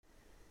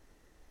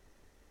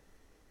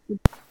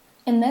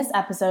In this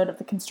episode of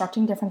the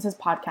Constructing Differences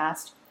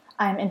podcast,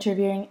 I am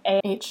interviewing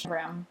A.H.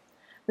 Reaume.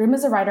 Reaume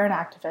is a writer and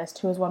activist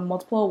who has won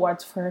multiple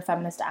awards for her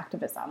feminist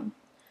activism.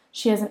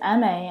 She has an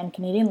MA in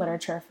Canadian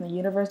Literature from the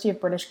University of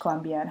British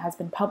Columbia and has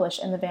been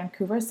published in the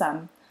Vancouver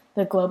Sun,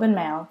 the Globe and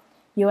Mail,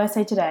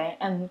 USAToday,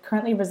 and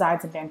currently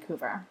resides in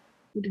Vancouver.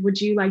 Would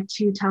you like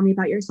to tell me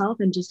about yourself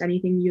and just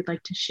anything you'd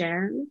like to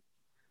share?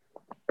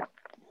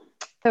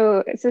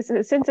 So since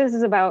this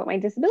is about my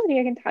disability,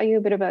 I can tell you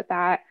a bit about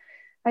that.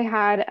 I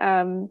had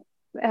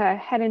a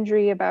head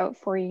injury about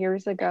 4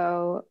 years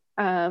ago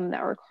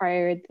that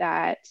required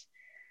that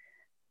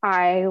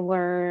I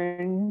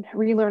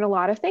relearn a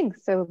lot of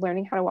things. So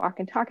learning how to walk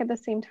and talk at the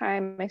same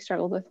time. I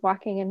struggled with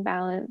walking and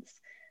balance.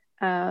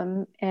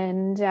 I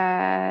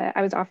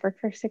was off work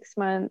for 6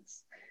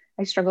 months.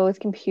 I struggle with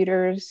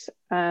computers.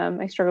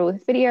 I struggle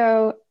with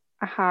video.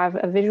 I have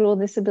a visual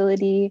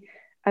disability,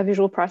 a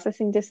visual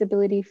processing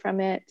disability from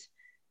it.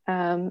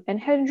 And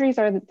head injuries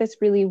are this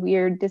really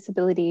weird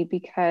disability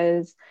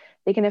because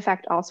they can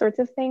affect all sorts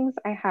of things.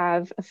 I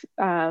have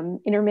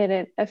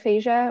intermittent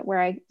aphasia where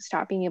I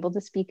stop being able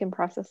to speak and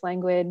process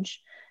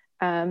language.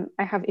 I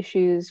have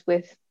issues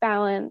with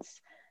balance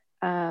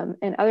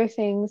and other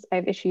things. I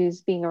have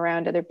issues being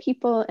around other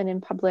people and in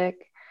public.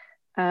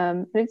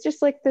 And it's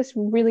just like this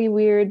really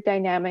weird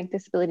dynamic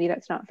disability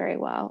that's not very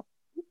well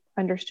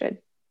understood,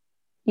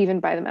 even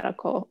by the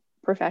medical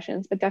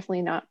professions, but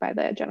definitely not by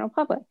the general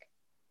public.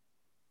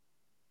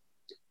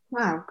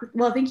 Wow.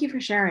 Well, thank you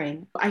for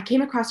sharing. I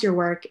came across your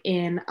work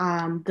in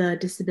the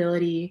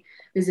Disability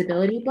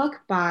Visibility book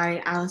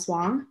by Alice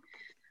Wong.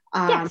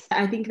 Yes.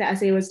 I think the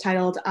essay was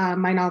titled,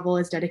 My Novel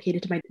is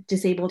Dedicated to My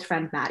Disabled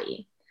Friend,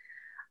 Maddie.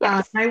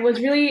 Yes. I was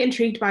really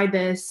intrigued by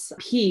this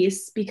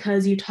piece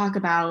because you talk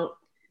about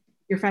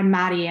your friend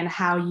Maddie and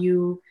how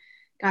you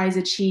guys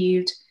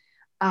achieved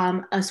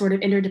a sort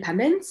of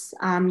interdependence.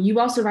 You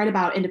also write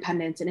about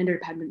independence and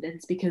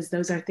interdependence because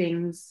those are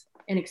things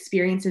and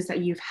experiences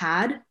that you've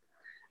had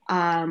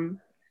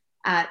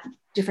at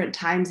different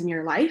times in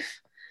your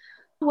life.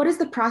 What is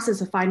the process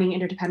of finding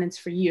interdependence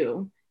for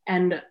you?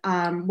 And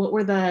what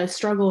were the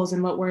struggles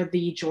and what were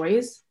the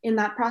joys in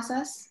that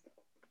process?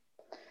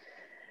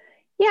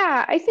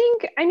 Yeah, I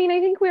think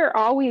we're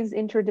always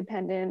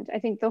interdependent. I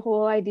think the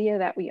whole idea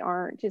that we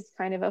aren't is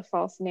kind of a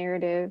false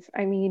narrative.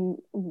 I mean,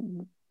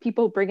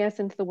 people bring us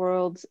into the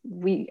world.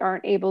 We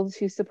aren't able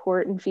to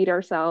support and feed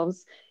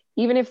ourselves.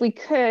 Even if we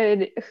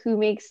could, who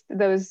makes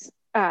those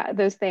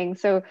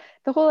things? So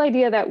the whole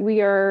idea that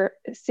we are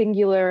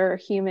singular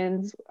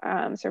humans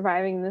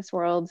surviving in this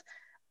world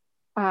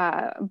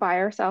by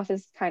ourselves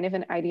is kind of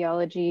an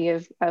ideology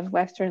of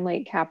Western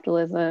late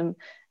capitalism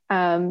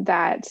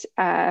that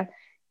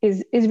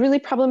is really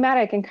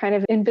problematic and kind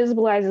of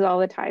invisibilizes all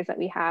the ties that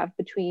we have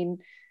between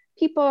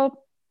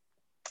people.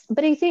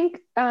 But I think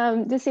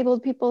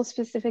disabled people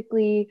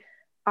specifically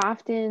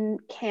often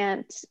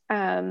can't,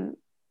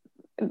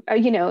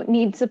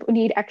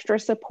 need extra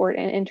support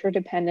and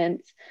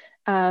interdependence.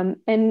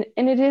 And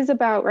it is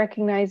about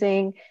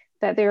recognizing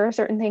that there are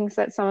certain things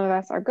that some of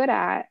us are good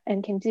at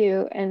and can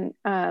do, and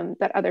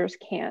that others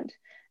can't,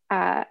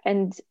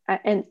 and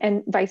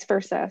vice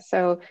versa.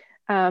 So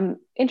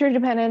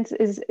interdependence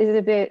is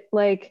a bit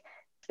like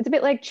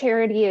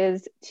charity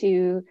is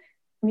to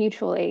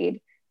mutual aid.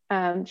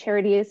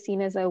 Charity is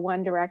seen as a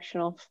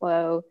one-directional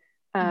flow.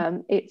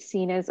 It's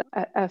seen as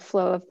a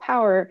flow of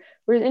power,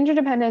 whereas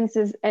interdependence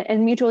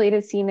and mutual aid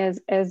is seen as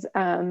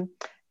a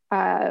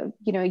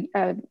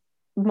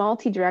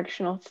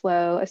multi-directional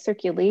flow, a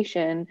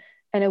circulation,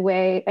 and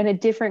a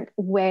different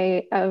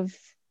way of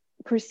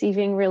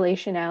perceiving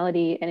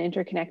relationality and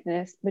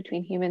interconnectedness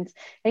between humans.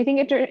 And I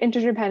think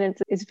interdependence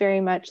is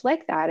very much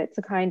like that. It's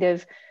a kind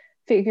of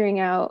figuring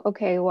out,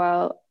 okay,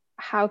 well,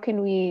 how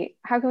can we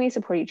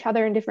support each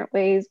other in different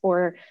ways?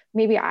 Or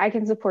maybe I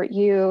can support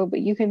you, but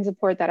you can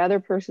support that other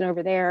person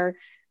over there.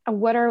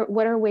 And what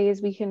are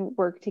ways we can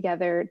work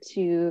together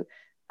to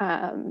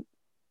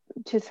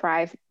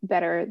thrive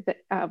better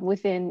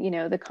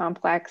within the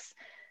complex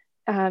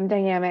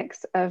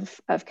dynamics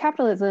of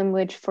capitalism,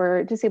 which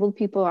for disabled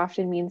people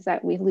often means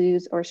that we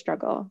lose or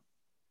struggle.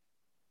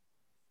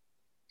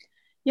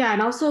 Yeah,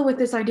 and also with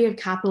this idea of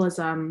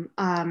capitalism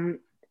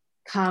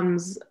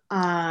comes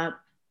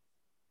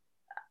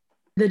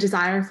the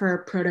desire for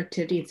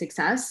productivity and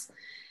success.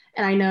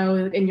 And I know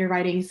in your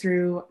writing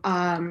through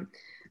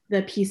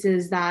the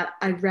pieces that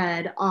I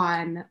read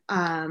on,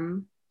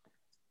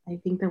 I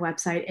think the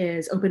website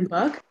is Open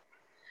Book.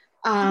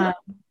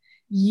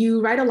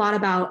 You write a lot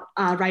about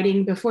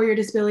writing before your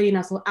disability and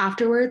also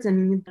afterwards,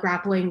 and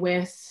grappling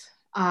with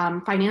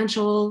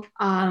financial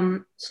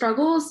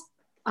struggles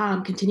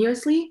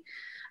continuously.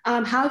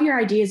 How have your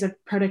ideas of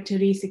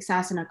productivity,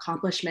 success, and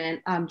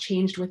accomplishment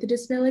changed with the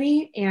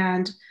disability?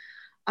 And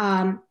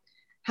how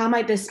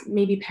might this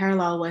maybe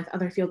parallel with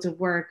other fields of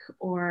work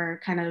or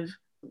kind of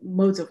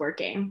modes of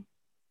working?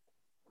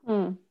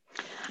 I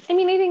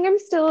mean, I think I'm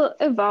still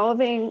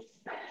evolving.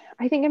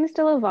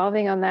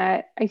 On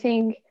that. I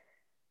think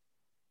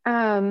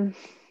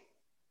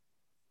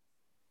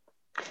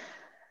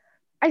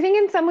I think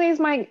in some ways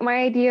my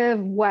idea of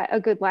what a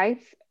good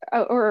life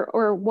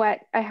or what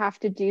I have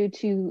to do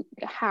to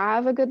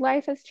have a good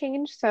life has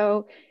changed.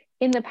 So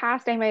in the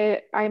past, I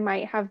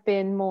might have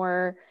been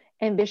more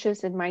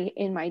ambitious in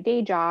my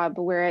day job,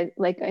 where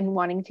like in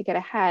wanting to get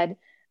ahead,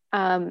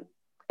 and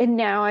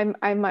now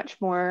I'm much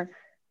more.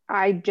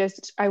 I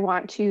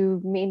want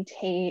to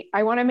maintain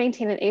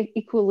an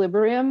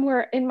equilibrium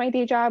where in my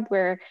day job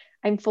where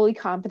I'm fully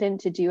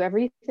competent to do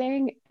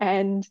everything,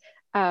 and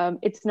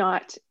it's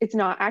not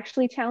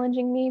actually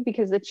challenging me,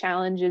 because the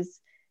challenge is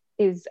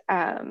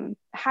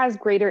has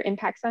greater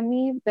impacts on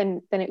me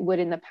than it would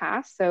in the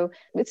past. So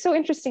it's so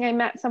interesting. I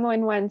met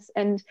someone once,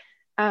 and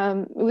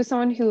it was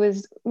someone who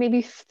was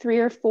maybe 3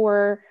 or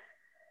 4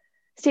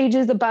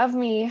 stages above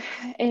me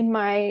in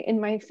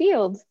my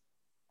field.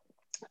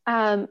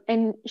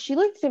 And she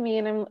looked at me,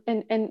 and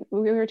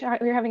we were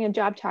having a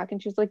job talk,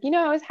 and she was like,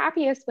 I was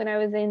happiest when I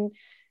was in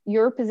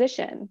your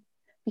position,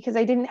 because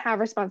I didn't have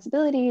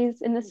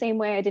responsibilities in the same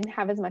way. I didn't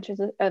have as much of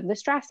the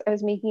stress. I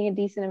was making a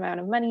decent amount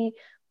of money,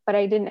 but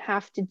I didn't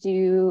have to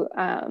do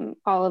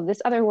all of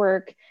this other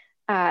work.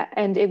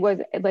 And it was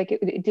like,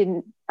 it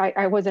didn't,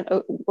 I wasn't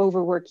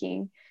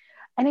overworking.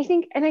 And I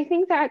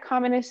think that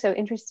comment is so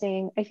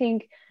interesting. I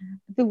think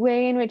the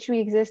way in which we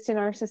exist in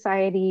our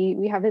society,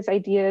 we have this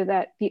idea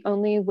that the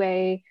only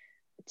way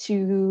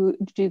to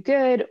do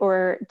good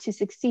or to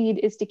succeed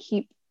is to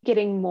keep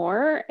getting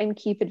more and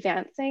keep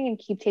advancing and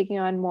keep taking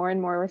on more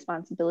and more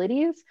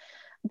responsibilities.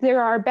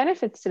 There are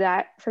benefits to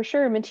that, for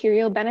sure,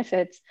 material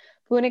benefits.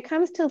 But when it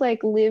comes to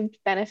like lived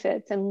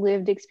benefits and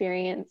lived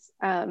experience,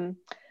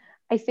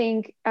 I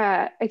think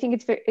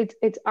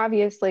it's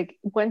obvious. Like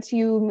once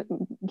you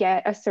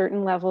get a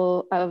certain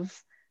level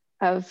of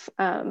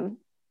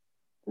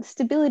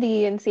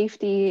stability and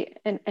safety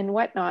and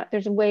whatnot,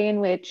 there's a way in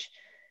which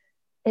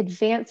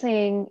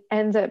advancing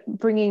ends up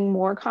bringing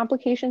more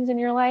complications in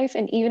your life.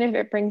 And even if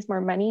it brings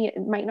more money, it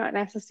might not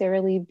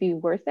necessarily be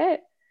worth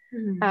it.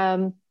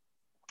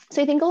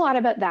 So I think a lot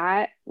about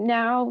that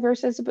now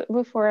versus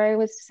before I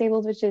was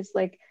disabled, which is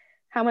like,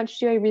 how much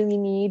do I really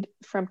need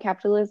from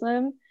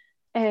capitalism?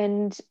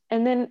 And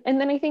then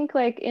I think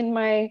like in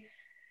my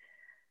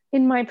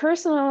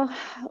personal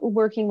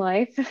working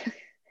life,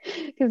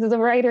 because as a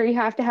writer, you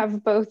have to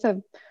have both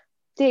a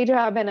day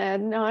job and a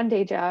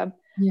non-day job.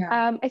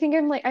 Yeah. I think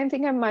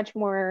I'm much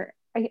more,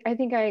 I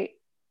think I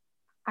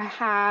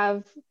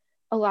have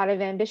a lot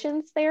of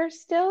ambitions there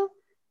still.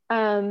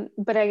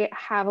 But I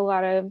have a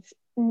lot of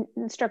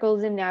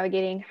struggles in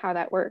navigating how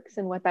that works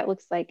and what that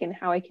looks like and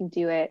how I can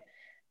do it.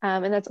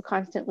 And that's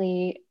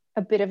constantly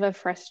a bit of a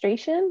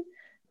frustration,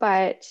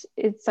 but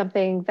it's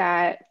something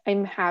that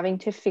I'm having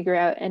to figure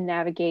out and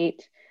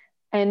navigate.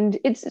 And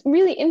it's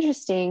really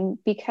interesting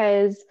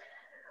because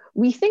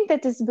we think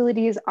that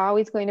disability is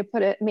always going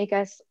to make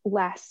us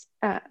less,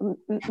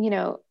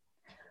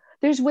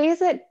 there's ways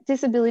that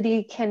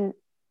disability can,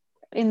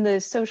 in the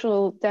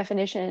social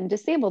definition,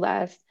 disable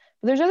us,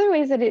 but there's other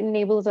ways that it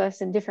enables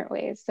us in different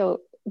ways. So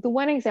the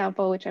one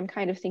example, which I'm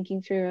kind of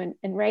thinking through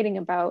and writing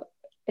about,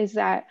 is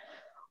that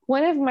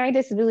one of my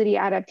disability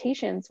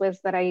adaptations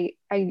was that I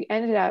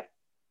ended up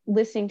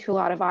listening to a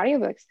lot of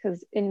audiobooks,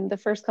 because in the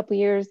first couple of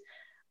years,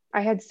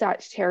 I had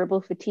such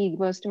terrible fatigue.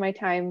 Most of my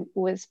time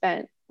was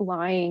spent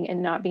lying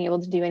and not being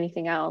able to do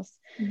anything else.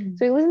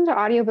 So I listened to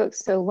audiobooks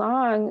so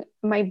long,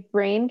 my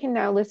brain can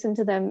now listen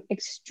to them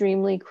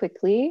extremely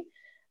quickly.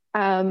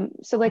 So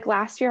like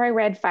last year I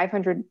read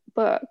 500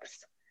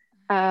 books,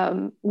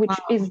 which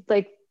is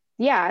like,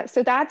 yeah.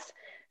 So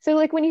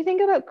like when you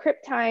think about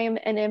crip time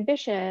and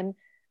ambition,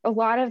 a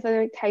lot of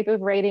the type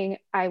of writing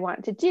I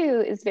want to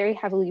do is very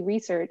heavily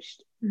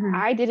researched.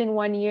 I did in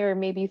 1 year,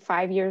 maybe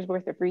 5 years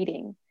worth of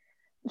reading.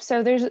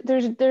 So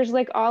there's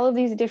like all of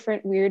these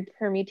different weird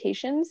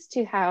permutations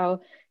to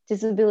how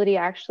disability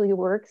actually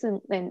works,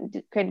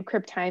 and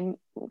crip time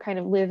kind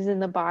of lives in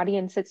the body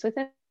and sits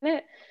within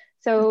it.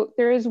 So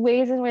there's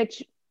ways in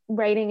which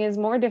writing is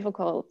more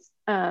difficult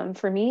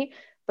for me,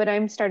 but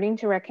I'm starting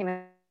to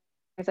recognize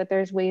that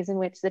there's ways in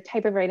which the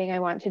type of writing I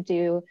want to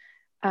do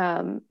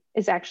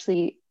is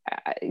actually,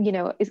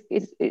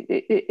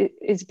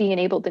 is being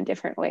enabled in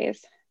different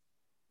ways.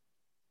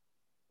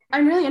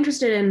 I'm really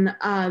interested in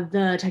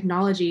the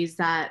technologies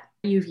that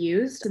you've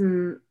used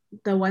and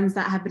the ones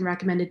that have been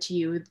recommended to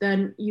you.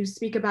 Then you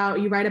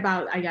write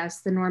about, I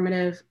guess, the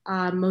normative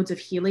modes of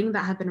healing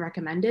that have been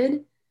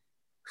recommended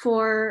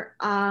for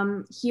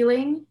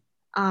healing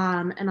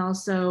and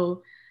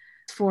also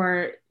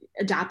for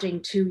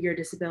adapting to your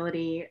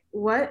disability.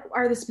 What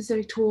are the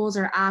specific tools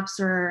or apps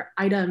or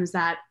items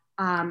that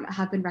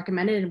have been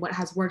recommended, and what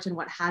has worked and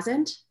what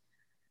hasn't?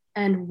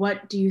 And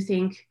what do you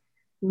think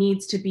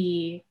needs to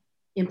be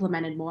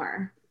implemented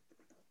more?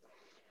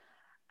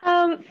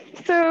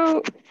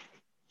 So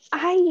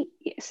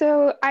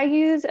I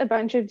use a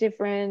bunch of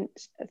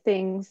different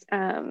things.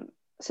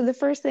 So the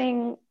first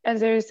thing,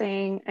 as I was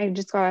saying, I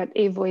just got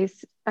a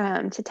voice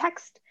to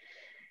text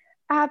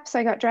app. So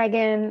I got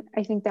Dragon.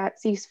 I think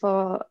that's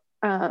useful.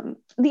 The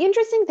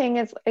interesting thing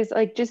is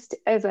like, just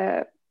as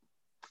a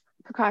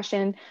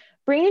precaution,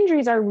 brain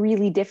injuries are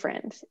really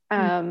different.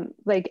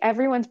 Like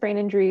everyone's brain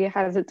injury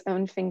has its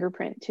own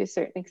fingerprint to a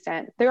certain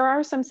extent. There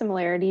are some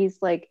similarities,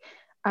 like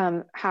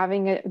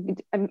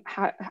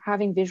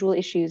having visual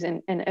issues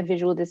and a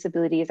visual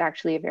disability is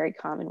actually a very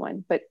common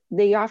one, but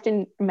they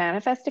often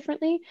manifest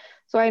differently.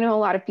 So I know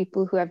a lot of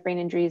people who have brain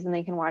injuries and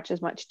they can watch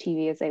as much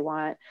TV as they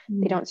want.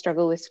 They don't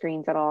struggle with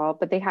screens at all,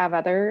 but they have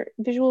other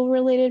visual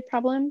related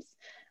problems.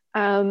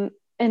 So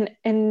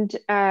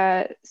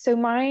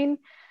mine,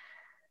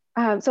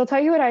 so I'll tell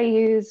you what I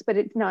use, but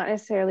it's not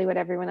necessarily what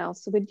everyone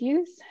else would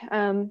use.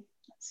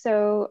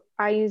 So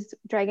I use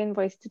Dragon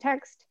Voice to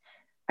Text.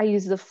 I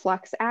use the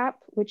Flux app,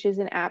 which is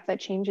an app that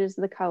changes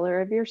the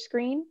color of your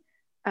screen.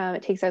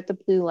 It takes out the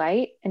blue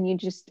light, and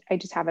I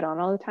just have it on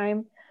all the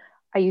time.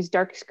 I use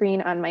dark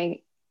screen on my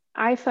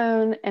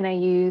iPhone, and I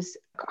use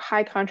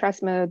high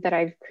contrast mode that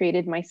I've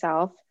created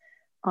myself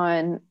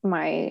on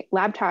my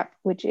laptop,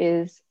 which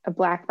is a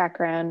black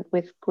background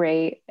with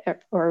gray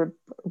or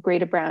gray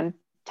to brown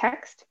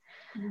text.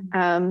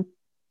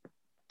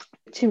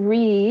 To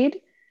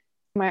read,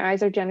 my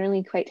eyes are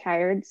generally quite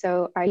tired,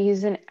 so I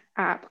use an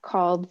app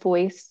called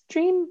Voice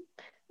Dream,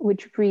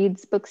 which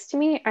reads books to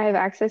me. I have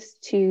access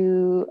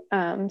to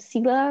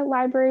SIGA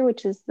Library,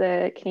 which is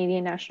the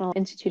Canadian National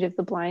Institute of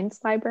the Blind's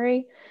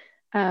library.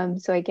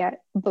 So I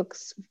get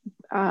books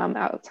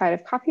outside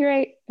of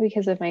copyright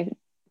because of my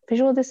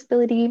visual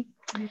disability.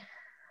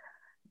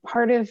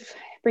 Part of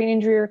brain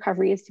injury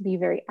recovery is to be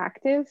very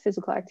active.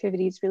 Physical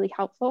activity is really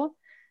helpful.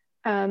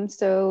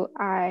 So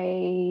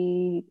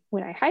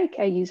when I hike,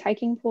 I use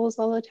hiking poles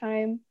all the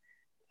time.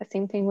 The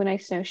same thing when I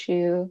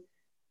snowshoe.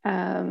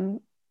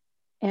 And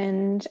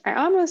I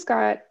almost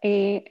got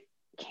a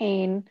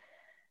cane,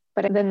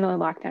 but then the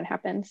lockdown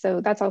happened.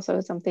 So that's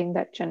also something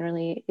that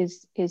generally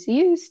is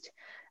used.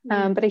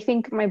 But I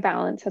think my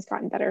balance has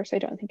gotten better, so I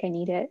don't think I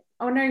need it.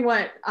 I'm wondering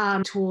what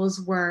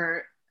tools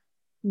were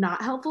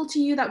not helpful to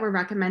you that were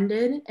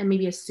recommended and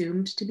maybe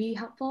assumed to be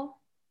helpful?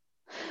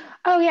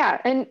 Oh yeah,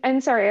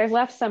 and sorry, I've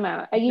left some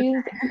out. I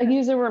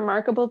use a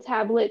Remarkable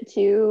tablet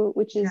too,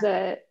 which is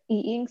a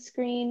e-ink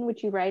screen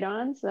which you write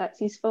on, so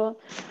that's useful.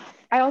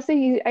 I also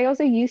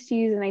used to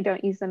use, and I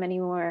don't use them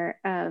anymore,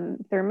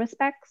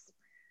 thermospecs.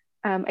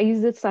 I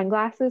use the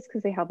sunglasses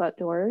because they help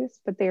outdoors,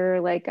 but they're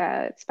like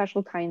a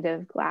special kind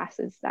of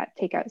glasses that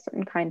take out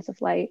certain kinds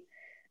of light.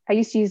 I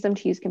used to use them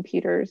to use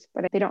computers,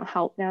 but they don't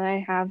help now that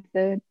I have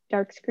the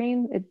dark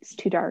screen. It's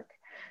too dark.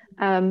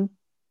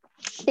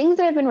 Things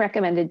that have been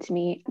recommended to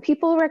me,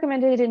 people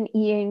recommended an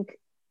e-ink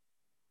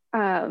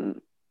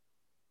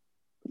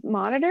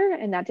monitor,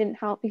 and that didn't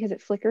help because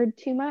it flickered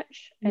too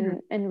much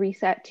and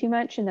reset too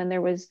much. And then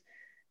there was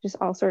just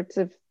all sorts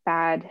of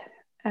bad,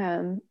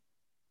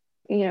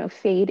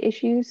 fade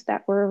issues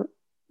that were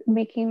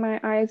making my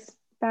eyes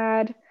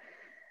bad.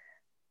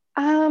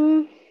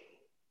 The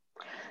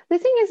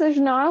thing is, there's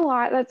not a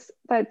lot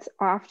that's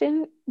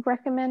often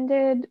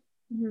recommended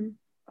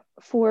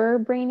for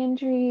brain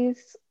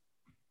injuries.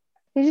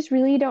 I just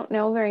really don't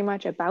know very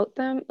much about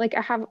them. Like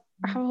I have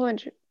a whole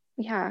bunch.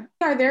 Yeah.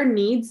 Are there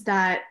needs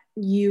that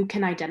you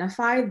can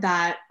identify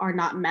that are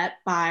not met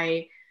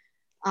by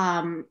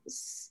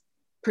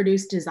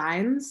produced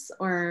designs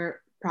or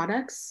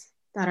products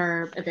that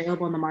are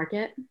available in the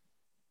market?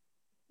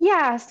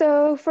 Yeah.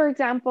 So for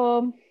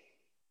example,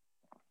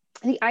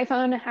 the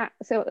iPhone,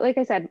 so like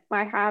I said,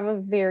 I have a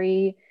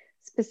very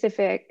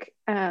specific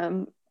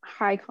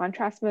high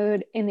contrast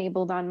mode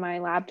enabled on my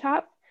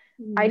laptop.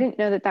 I didn't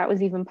know that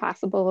was even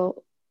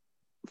possible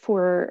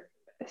for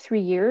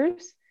 3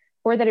 years,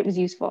 or that it was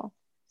useful.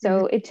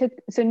 So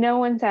so no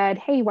one said,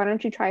 hey, why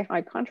don't you try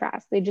high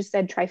contrast? They just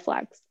said, try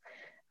flux.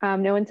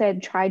 No one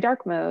said, try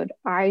dark mode.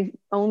 I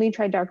only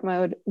tried dark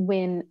mode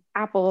when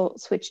Apple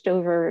switched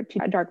over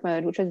to dark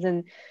mode, which is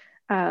an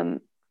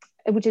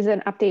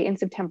update in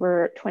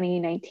September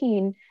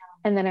 2019.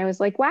 And then I was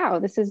like, wow,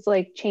 this has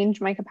like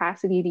changed my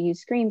capacity to use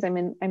screens. I'm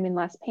in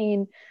less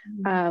pain.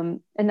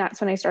 And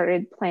that's when I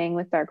started playing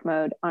with dark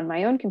mode on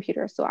my own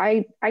computer. So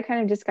I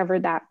kind of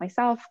discovered that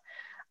myself.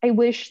 I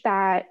wish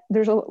that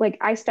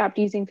I stopped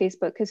using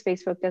Facebook because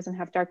Facebook doesn't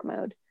have dark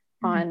mode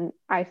on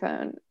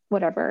iPhone,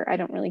 whatever. I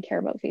don't really care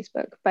about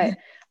Facebook, but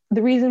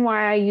the reason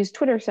why I use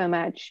Twitter so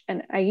much,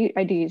 and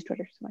I do use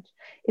Twitter so much,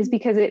 is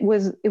because it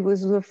was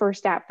the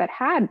first app that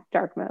had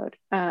dark mode.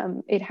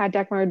 It had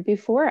dark mode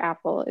before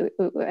Apple.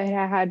 It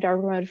had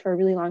dark mode for a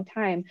really long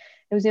time.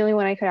 It was the only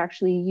one I could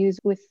actually use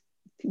with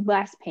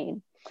less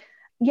pain.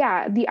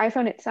 Yeah, the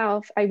iPhone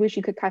itself, I wish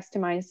you could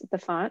customize the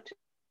font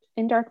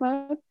in dark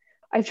mode.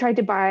 I've tried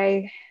to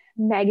buy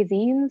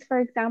magazines, for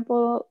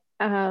example,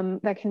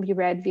 that can be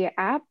read via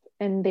app,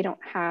 and they don't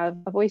have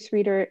a voice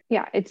reader.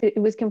 Yeah, it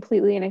was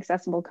completely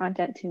inaccessible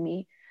content to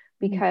me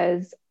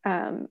because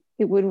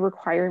it would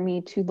require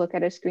me to look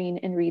at a screen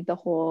and read the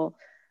whole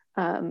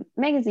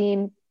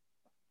magazine,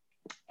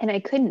 and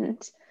I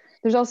couldn't.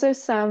 There's also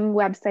some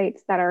websites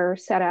that are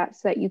set up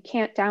so that you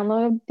can't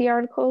download the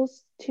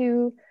articles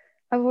to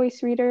a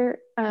voice reader,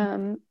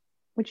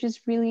 which is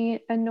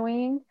really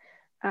annoying.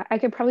 I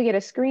could probably get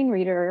a screen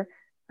reader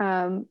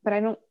but I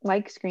don't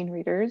like screen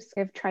readers.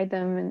 I've tried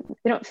them and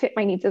they don't fit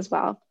my needs as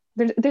well.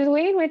 There's a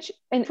way in which,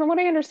 and from what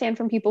I understand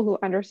from people who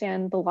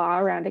understand the law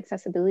around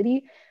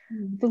accessibility,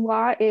 the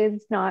law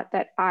is not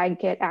that I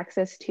get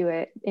access to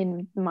it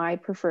in my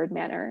preferred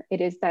manner. It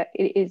is that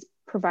it is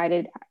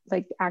provided,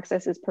 like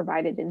access is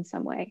provided in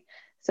some way.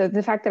 So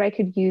the fact that I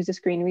could use a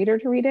screen reader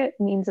to read it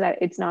means that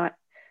it's not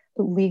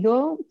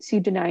legal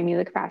to deny me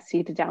the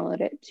capacity to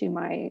download it to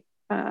my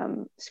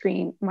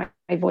screen, my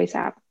voice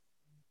app.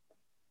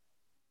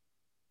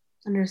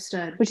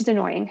 Understood. Which is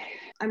annoying.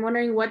 I'm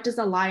wondering, what does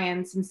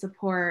alliance and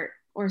support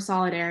or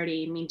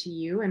solidarity mean to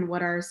you? And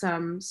what are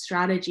some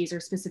strategies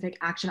or specific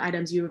action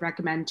items you would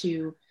recommend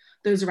to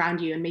those around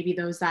you, and maybe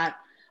those that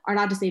are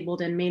not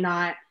disabled and may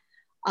not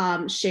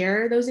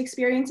share those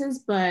experiences,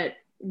 but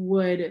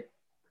would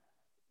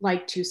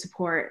like to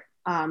support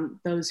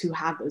those who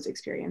have those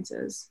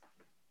experiences?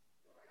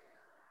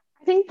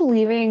 I think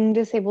believing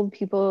disabled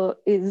people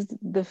is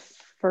the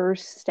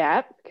first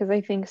step, because I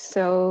think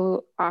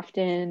so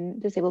often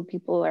disabled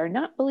people are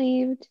not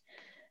believed.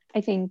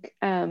 I think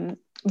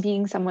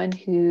being someone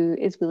who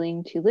is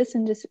willing to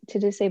listen to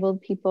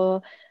disabled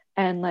people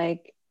and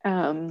like,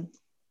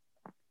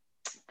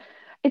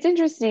 it's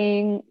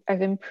interesting,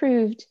 I've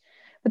improved,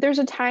 but there's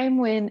a time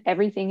when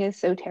everything is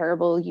so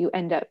terrible, you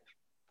end up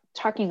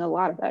talking a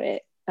lot about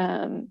it.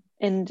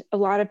 And a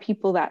lot of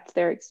people, that's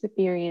their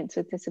experience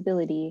with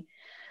disability.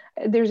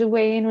 There's a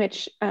way in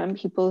which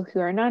people who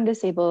are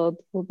non-disabled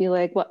will be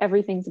like, well,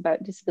 everything's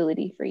about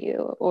disability for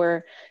you,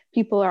 or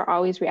people are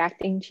always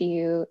reacting to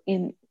you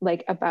in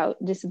like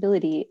about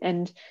disability,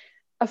 and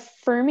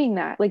affirming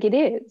that like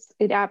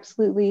it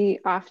absolutely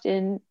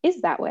often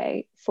is that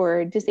way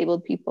for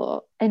disabled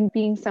people, and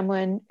being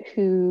someone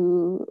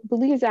who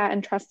believes that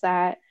and trusts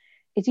that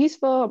is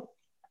useful.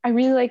 I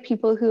really like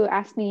people who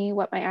ask me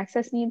what my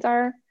access needs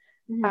are.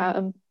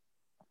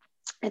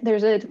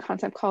 There's a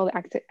concept called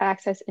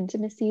access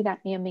intimacy that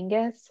Mia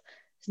Mingus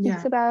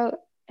speaks about.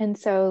 And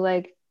so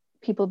like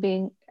people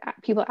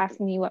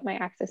asking me what my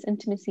access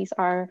intimacies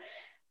are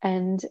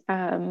and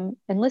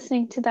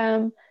listening to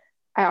them.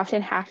 I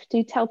often have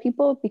to tell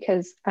people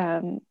because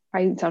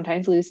I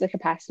sometimes lose the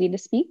capacity to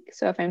speak.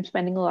 So if I'm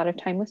spending a lot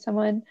of time with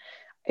someone,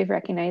 I've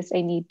recognized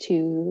I need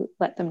to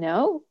let them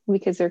know,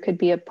 because there could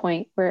be a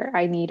point where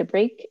I need a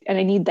break and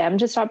I need them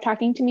to stop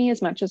talking to me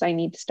as much as I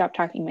need to stop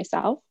talking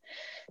myself,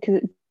 because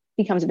it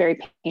becomes very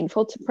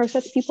painful to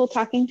process people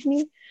talking to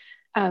me.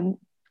 I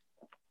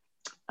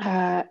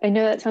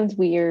know that sounds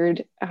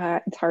weird.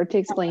 It's hard to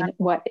explain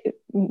what it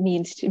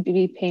means to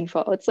be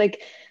painful. It's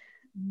like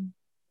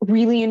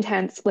really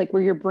intense, like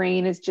where your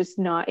brain is just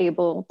not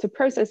able to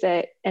process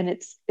it, and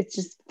it's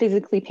just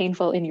physically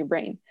painful in your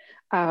brain.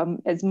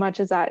 As much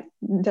as that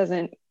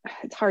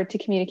it's hard to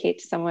communicate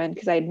to someone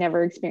because I'd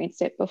never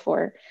experienced it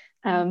before.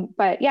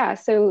 But yeah,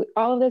 so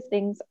all of those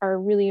things are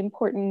really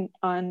important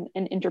on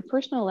an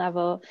interpersonal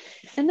level.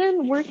 And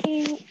then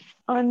working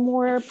on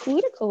more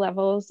political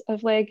levels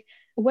of like,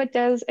 what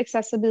does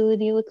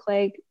accessibility look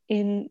like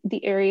in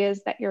the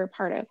areas that you're a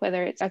part of,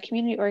 whether it's a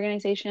community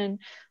organization,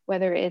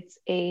 whether it's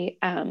a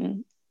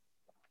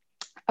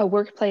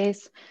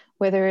workplace,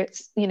 whether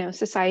it's,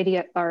 society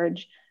at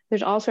large.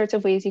 There's all sorts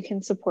of ways you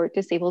can support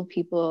disabled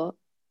people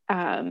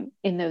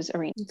in those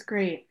arenas. That's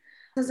great.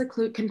 As a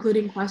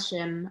concluding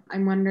question,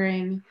 I'm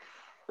wondering,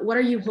 what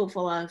are you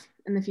hopeful of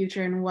in the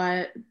future, and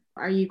what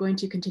are you going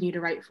to continue to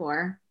write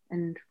for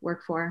and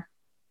work for?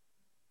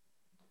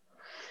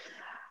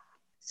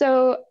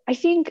 So I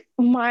think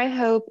my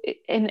hope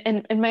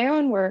in my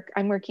own work,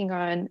 I'm working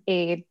on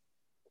a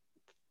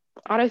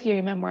auto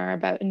theory memoir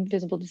about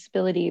invisible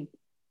disability,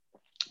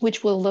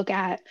 which will look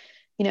at,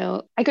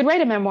 I could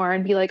write a memoir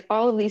and be like,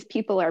 all of these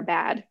people are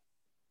bad.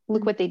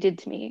 Look what they did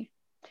to me.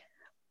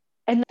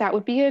 And that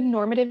would be a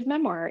normative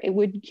memoir. It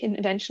can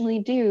eventually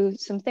do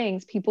some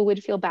things. People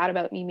would feel bad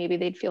about me. Maybe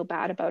they'd feel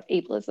bad about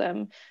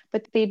ableism,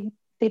 but they'd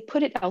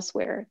put it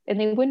elsewhere and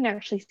they wouldn't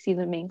actually see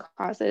the main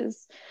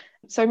causes.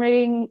 So I'm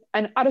writing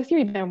an auto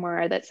theory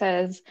memoir that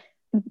says,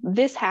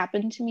 this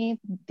happened to me.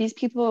 These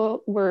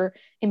people were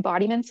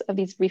embodiments of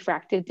these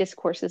refracted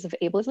discourses of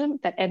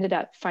ableism that ended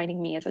up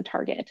finding me as a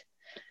target.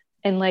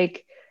 And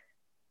like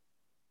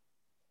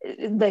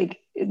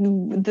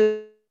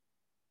the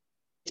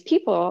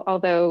people,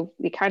 although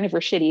they kind of were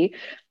shitty,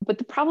 but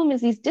the problem is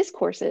these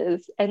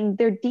discourses, and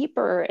they're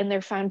deeper and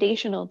they're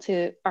foundational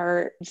to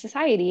our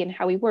society and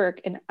how we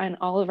work and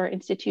all of our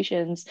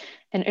institutions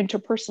and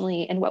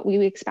interpersonally and what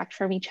we expect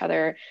from each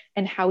other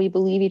and how we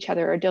believe each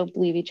other or don't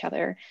believe each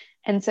other.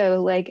 And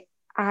so like,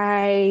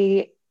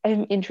 I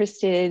am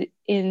interested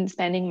in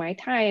spending my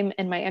time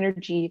and my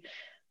energy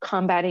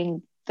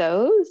combating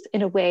those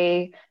in a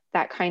way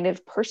that kind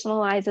of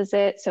personalizes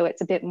it so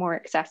it's a bit more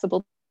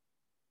accessible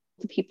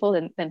to people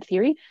than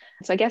theory.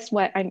 So I guess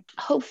what I'm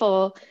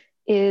hopeful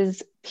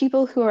is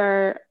people who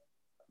are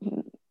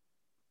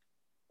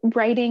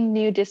writing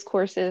new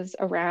discourses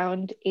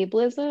around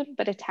ableism,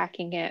 but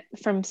attacking it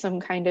from some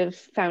kind of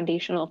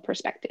foundational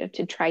perspective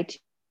to try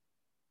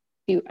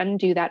to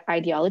undo that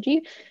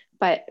ideology,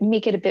 but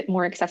make it a bit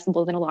more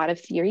accessible than a lot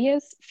of theory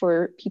is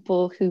for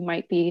people who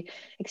might be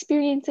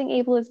experiencing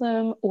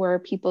ableism or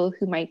people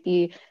who might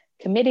be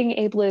committing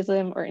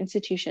ableism or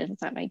institutions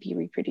that might be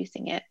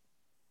reproducing it.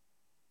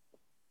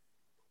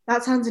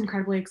 That sounds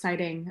incredibly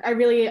exciting. I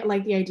really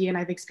like the idea, and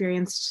I've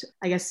experienced,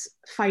 I guess,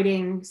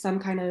 fighting some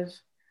kind of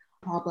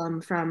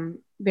problem from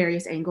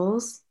various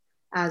angles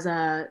as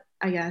a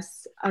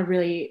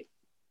really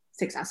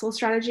successful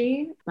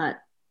strategy.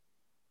 But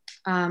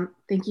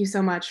thank you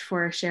so much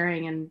for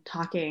sharing and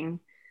talking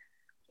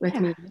with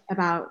me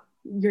about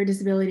your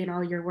disability and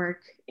all your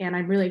work. And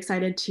I'm really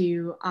excited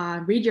to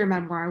read your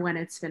memoir when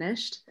it's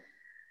finished.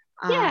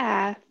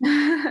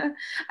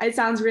 It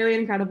sounds really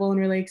incredible and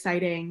really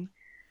exciting.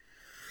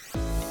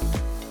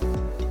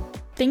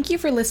 Thank you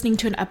for listening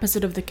to an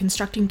episode of the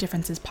Constructing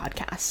Differences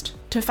podcast.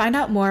 To find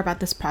out more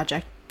about this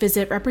project,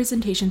 visit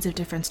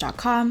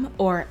representationsofdifference.com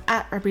or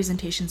at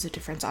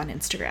representationsofdifference on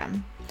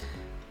Instagram.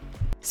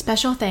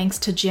 Special thanks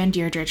to Jan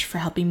Deirdrich for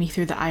helping me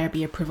through the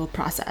IRB approval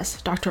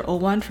process, Dr.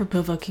 Olwan for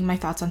provoking my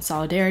thoughts on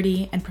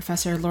solidarity, and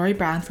Professor Lori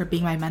Brown for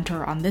being my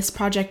mentor on this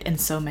project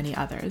and so many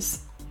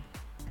others.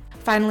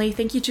 Finally,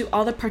 thank you to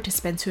all the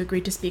participants who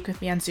agreed to speak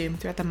with me on Zoom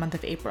throughout the month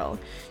of April.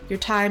 Your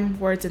time,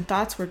 words, and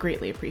thoughts were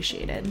greatly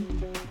appreciated.